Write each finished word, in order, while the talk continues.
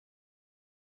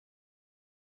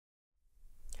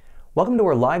Welcome to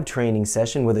our live training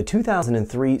session with a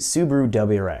 2003 Subaru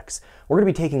WRX. We're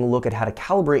going to be taking a look at how to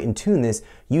calibrate and tune this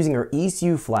using our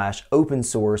Ecu Flash open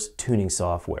source tuning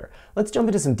software. Let's jump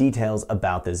into some details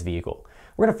about this vehicle.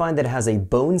 We're going to find that it has a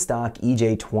bone stock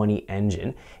EJ20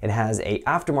 engine. It has a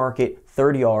aftermarket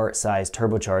 30R size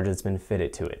turbocharger that's been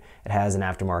fitted to it. It has an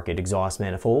aftermarket exhaust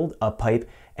manifold, a pipe,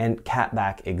 and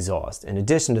catback exhaust. In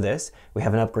addition to this, we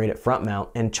have an upgraded front mount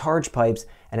and charge pipes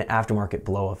and an aftermarket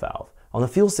blow-off valve. On the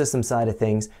fuel system side of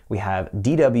things, we have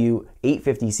DW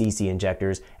 850cc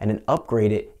injectors and an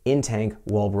upgraded in-tank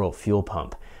Walbro fuel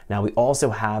pump. Now we also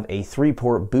have a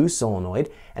 3-port boost solenoid,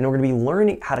 and we're going to be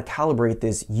learning how to calibrate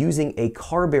this using a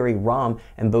Carberry ROM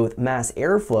and both mass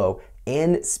airflow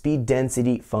and speed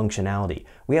density functionality.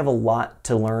 We have a lot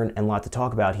to learn and a lot to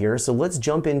talk about here, so let's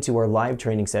jump into our live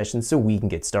training session so we can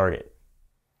get started.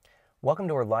 Welcome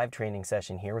to our live training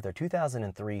session here with our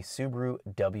 2003 Subaru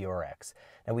WRX.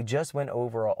 Now we just went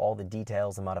over all the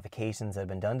details and modifications that have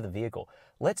been done to the vehicle.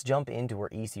 Let's jump into our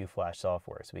Ecu Flash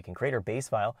software so we can create our base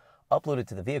file, upload it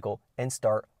to the vehicle, and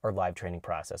start our live training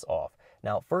process off.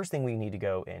 Now, first thing we need to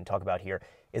go and talk about here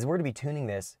is we're going to be tuning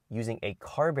this using a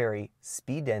Carberry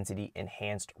Speed Density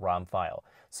Enhanced ROM file.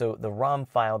 So the ROM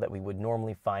file that we would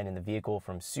normally find in the vehicle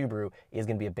from Subaru is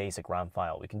going to be a basic ROM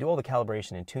file. We can do all the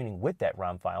calibration and tuning with that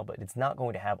ROM file, but it's not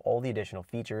going to have all the additional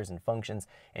features and functions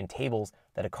and tables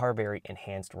that a Carberry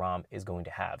Enhanced ROM is going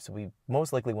to have. So we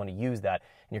most likely want to use that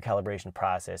in your calibration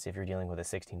process if you're dealing with a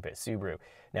 16-bit Subaru.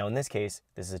 Now in this case,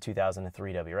 this is a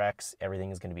 2003 WRX. Everything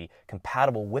is going to be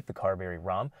compatible with the Carberry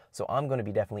ROM, so I'm going to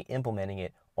be definitely implementing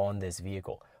it on this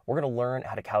vehicle. We're going to learn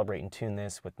how to calibrate and tune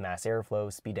this with mass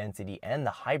airflow, speed density, and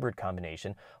the hybrid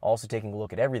combination. Also taking a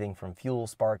look at everything from fuel,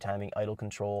 spark timing, idle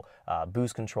control,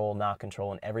 boost control, knock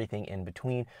control, and everything in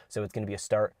between. So it's going to be a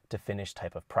start to finish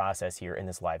type of process here in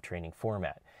this live training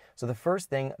format. So the first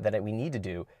thing that we need to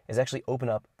do is actually open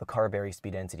up the Carberry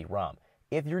Speed Density ROM.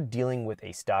 If you're dealing with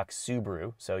a stock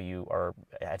Subaru, so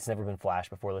it's never been flashed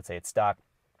before, let's say it's stock,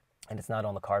 and it's not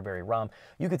on the Carberry ROM,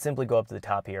 you could simply go up to the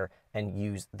top here and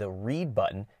use the read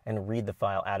button and read the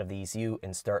file out of the ECU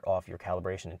and start off your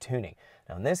calibration and tuning.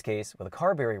 Now in this case, with a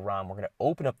Carberry ROM, we're going to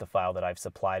open up the file that I've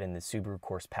supplied in the Subaru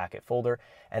course packet folder,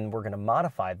 and we're going to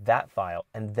modify that file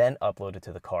and then upload it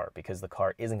to the car because the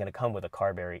car isn't going to come with a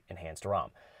Carberry enhanced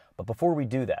ROM. But before we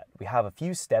do that, we have a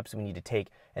few steps we need to take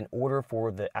in order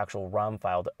for the actual ROM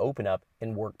file to open up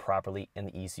and work properly in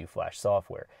the Ecu Flash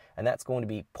software. And that's going to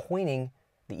be pointing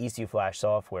the Ecu Flash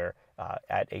software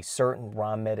at a certain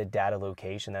ROM metadata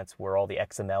location. That's where all the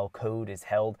XML code is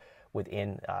held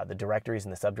within the directories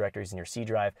and the subdirectories in your C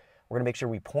drive. We're going to make sure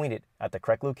we point it at the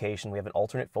correct location. We have an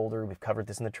alternate folder. We've covered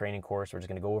this in the training course. We're just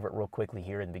going to go over it real quickly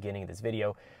here in the beginning of this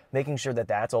video, making sure that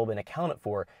that's all been accounted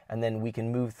for, and then we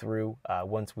can move through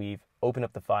once we've opened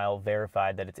up the file,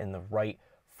 verified that it's in the right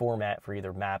format for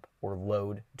either map or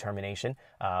load determination.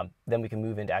 Then we can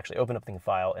move into actually open up the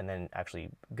file and then actually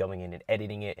going in and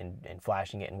editing it and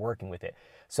flashing it and working with it.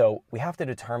 So we have to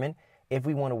determine if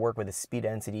we want to work with a speed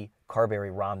density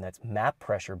Carberry ROM that's map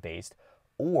pressure based,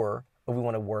 or if we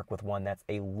want to work with one that's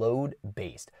a load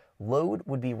based. Load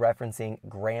would be referencing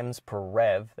grams per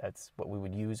rev. That's what we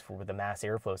would use for the mass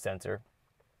airflow sensor.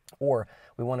 Or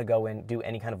we want to go and do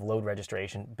any kind of load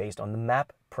registration based on the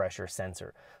map pressure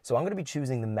sensor. So I'm going to be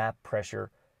choosing the map pressure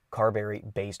Carberry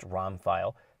based ROM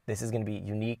file. This is going to be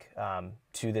unique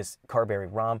to this Carberry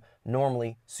ROM.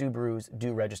 Normally, Subarus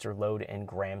do register load in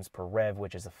grams per rev,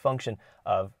 which is a function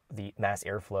of the mass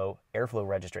airflow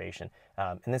registration.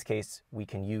 In this case, we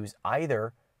can use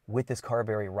either with this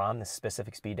Carberry ROM, this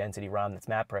specific speed density ROM that's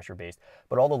map pressure based,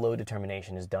 but all the load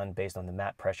determination is done based on the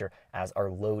map pressure as our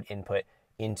load input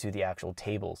into the actual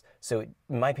tables. So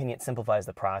in my opinion, it simplifies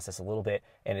the process a little bit,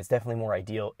 and it's definitely more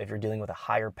ideal if you're dealing with a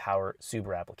higher power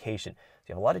Subaru application. So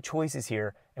you have a lot of choices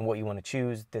here in what you want to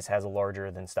choose. This has a larger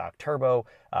than stock turbo,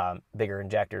 bigger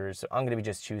injectors. So I'm going to be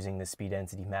just choosing the speed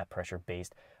density map pressure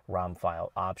based ROM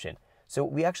file option. So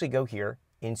we actually go here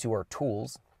into our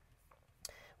tools.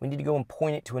 We need to go and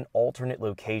point it to an alternate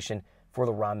location for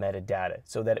the ROM metadata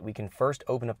so that we can first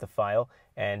open up the file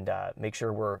and make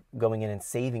sure we're going in and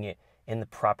saving it in the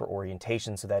proper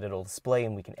orientation so that it'll display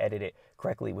and we can edit it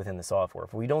correctly within the software.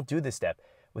 If we don't do this step,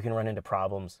 we can run into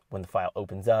problems when the file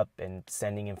opens up and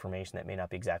sending information that may not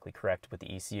be exactly correct with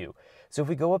the ECU. So if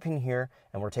we go up in here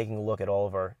and we're taking a look at all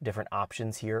of our different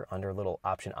options here under a little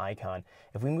option icon,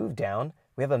 if we move down,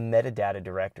 we have a metadata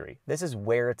directory. This is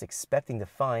where it's expecting to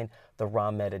find the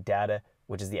ROM metadata,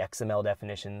 which is the XML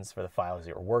definitions for the files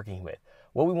that we're working with.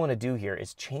 What we want to do here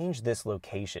is change this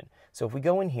location. So if we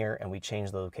go in here and we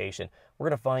change the location, we're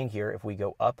going to find here, if we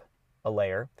go up a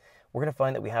layer, we're going to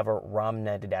find that we have our ROM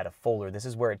metadata folder. This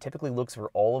is where it typically looks for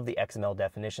all of the XML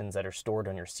definitions that are stored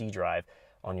on your C drive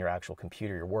on your actual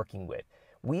computer you're working with.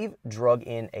 We've drug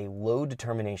in a load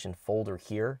determination folder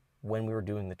here when we were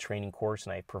doing the training course,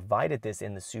 and I provided this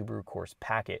in the Subaru course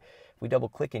packet. If we double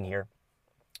click in here,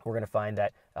 we're going to find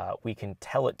that we can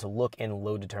tell it to look in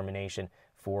load determination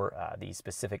for the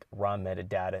specific ROM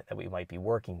metadata that we might be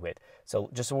working with. So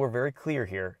just so we're very clear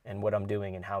here and what I'm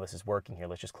doing and how this is working here,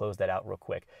 let's just close that out real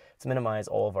quick. Let's minimize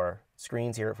all of our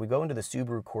screens here. If we go into the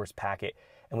Subaru course packet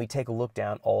and we take a look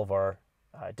down all of our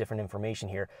different information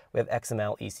here, we have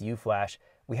XML, Ecu Flash.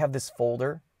 We have this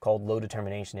folder called load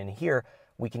determination. In here,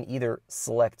 we can either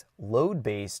select load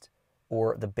based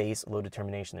or the base load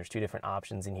determination. There's two different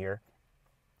options in here.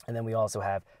 And then we also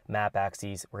have map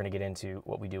axes. We're going to get into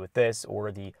what we do with this,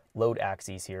 or the load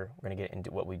axes here. We're going to get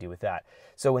into what we do with that.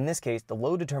 So in this case, the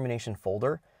load determination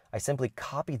folder, I simply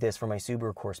copied this from my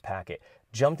Subaru course packet,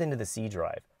 jumped into the C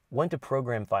drive, went to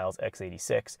program files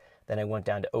x86, then I went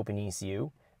down to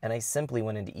OpenECU, and I simply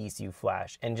went into Ecu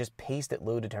Flash and just pasted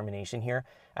load determination here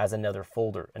as another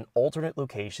folder, an alternate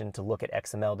location to look at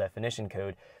XML definition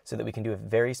code so that we can do a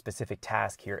very specific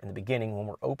task here in the beginning when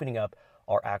we're opening up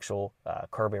our actual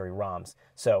Carberry ROMs.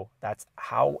 So that's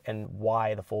how and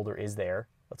why the folder is there.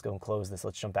 Let's go and close this.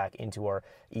 Let's jump back into our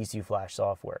Ecu Flash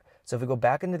software. So if we go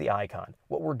back into the icon,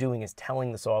 what we're doing is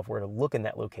telling the software to look in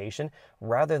that location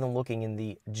rather than looking in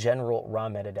the general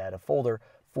ROM metadata folder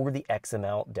for the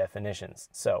XML definitions.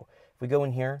 So if we go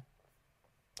in here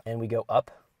and we go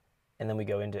up and then we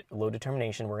go into load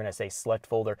determination, we're going to say select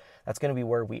folder. That's going to be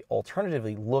where we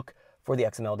alternatively look for the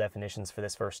XML definitions for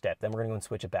this first step. Then we're going to go and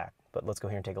switch it back. But let's go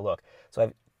here and take a look. So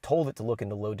I've told it to look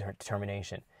into load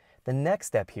determination. The next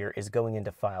step here is going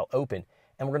into file open,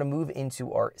 and we're going to move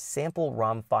into our sample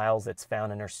ROM files that's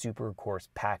found in our Subaru course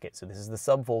packet. So this is the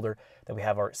subfolder that we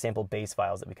have our sample base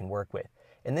files that we can work with.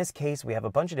 In this case, we have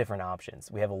a bunch of different options.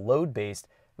 We have a load-based,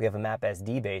 we have a map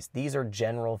SD-based. These are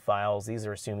general files. These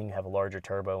are assuming you have a larger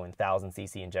turbo and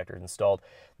 1000cc injectors installed.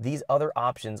 These other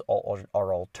options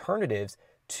are alternatives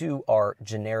to our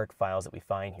generic files that we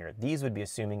find here. These would be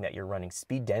assuming that you're running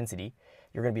speed density,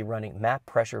 you're going to be running map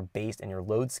pressure based in your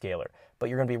load scaler, but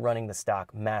you're going to be running the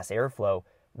stock mass airflow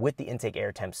with the intake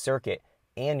air temp circuit,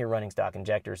 and you're running stock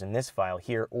injectors in this file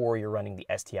here, or you're running the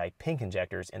STI pink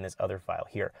injectors in this other file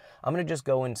here. I'm going to just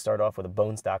go and start off with a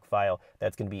bone stock file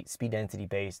that's going to be speed density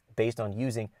based on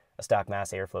using a stock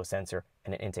mass airflow sensor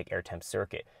and an intake air temp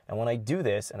circuit. And when I do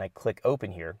this and I click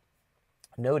open here,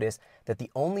 notice that the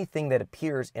only thing that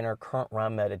appears in our current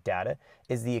ROM metadata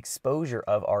is the exposure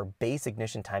of our base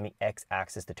ignition timing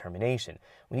x-axis determination.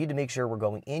 We need to make sure we're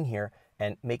going in here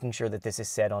and making sure that this is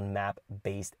set on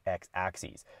map-based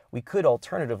x-axes. We could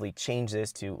alternatively change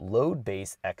this to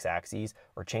load-based x-axes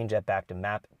or change that back to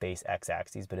map-based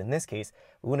x-axes, but in this case,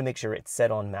 we want to make sure it's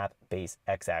set on map-based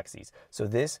x-axes. So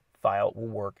this file will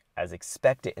work as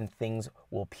expected and things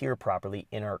will appear properly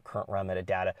in our current ROM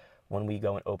metadata when we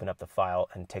go and open up the file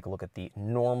and take a look at the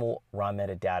normal ROM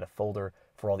metadata folder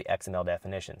for all the XML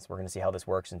definitions. We're going to see how this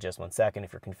works in just 1 second.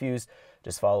 If you're confused,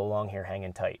 just follow along here, hang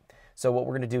in tight. So what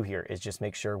we're going to do here is just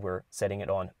make sure we're setting it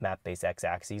on map-based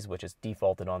x-axes, which is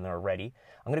defaulted on there already.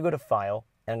 I'm going to go to File,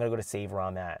 and I'm going to go to Save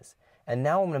ROM As. And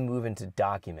now I'm going to move into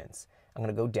Documents. I'm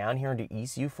going to go down here into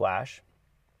Ecu Flash.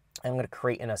 I'm going to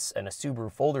create in a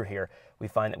Subaru folder here. We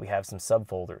find that we have some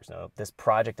subfolders. Now, this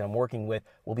project that I'm working with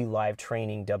will be Live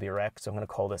Training WRX. So I'm going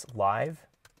to call this Live,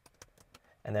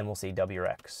 and then we'll say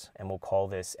WRX, and we'll call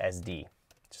this SD,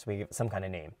 just so we give it some kind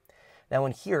of name. Now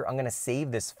in here, I'm going to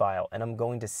save this file, and I'm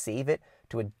going to save it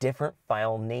to a different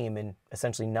file name and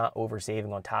essentially not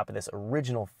over-saving on top of this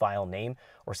original file name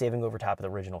or saving over top of the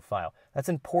original file. That's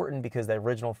important because the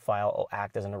original file will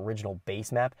act as an original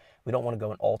base map. We don't want to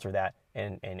go and alter that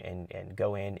and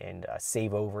go in and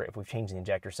save over if we've changed the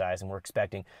injector size and we're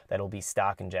expecting that it'll be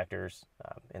stock injectors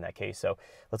in that case. So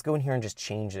let's go in here and just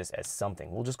change this as something.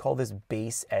 We'll just call this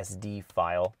base SD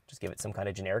file. Just give it some kind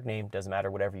of generic name, doesn't matter,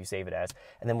 whatever you save it as,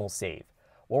 and then we'll save.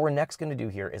 What we're next going to do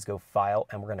here is go File,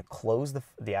 and we're going to close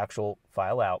the actual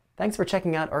file out. Thanks for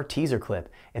checking out our teaser clip.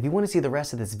 If you want to see the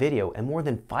rest of this video and more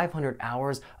than 500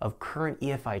 hours of current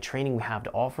EFI training we have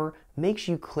to offer, make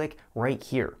sure you click right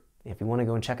here. If you want to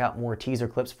go and check out more teaser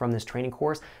clips from this training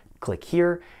course, click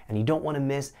here, and you don't want to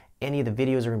miss any of the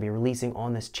videos we're going to be releasing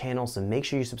on this channel, so make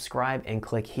sure you subscribe and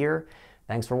click here.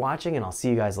 Thanks for watching, and I'll see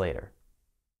you guys later.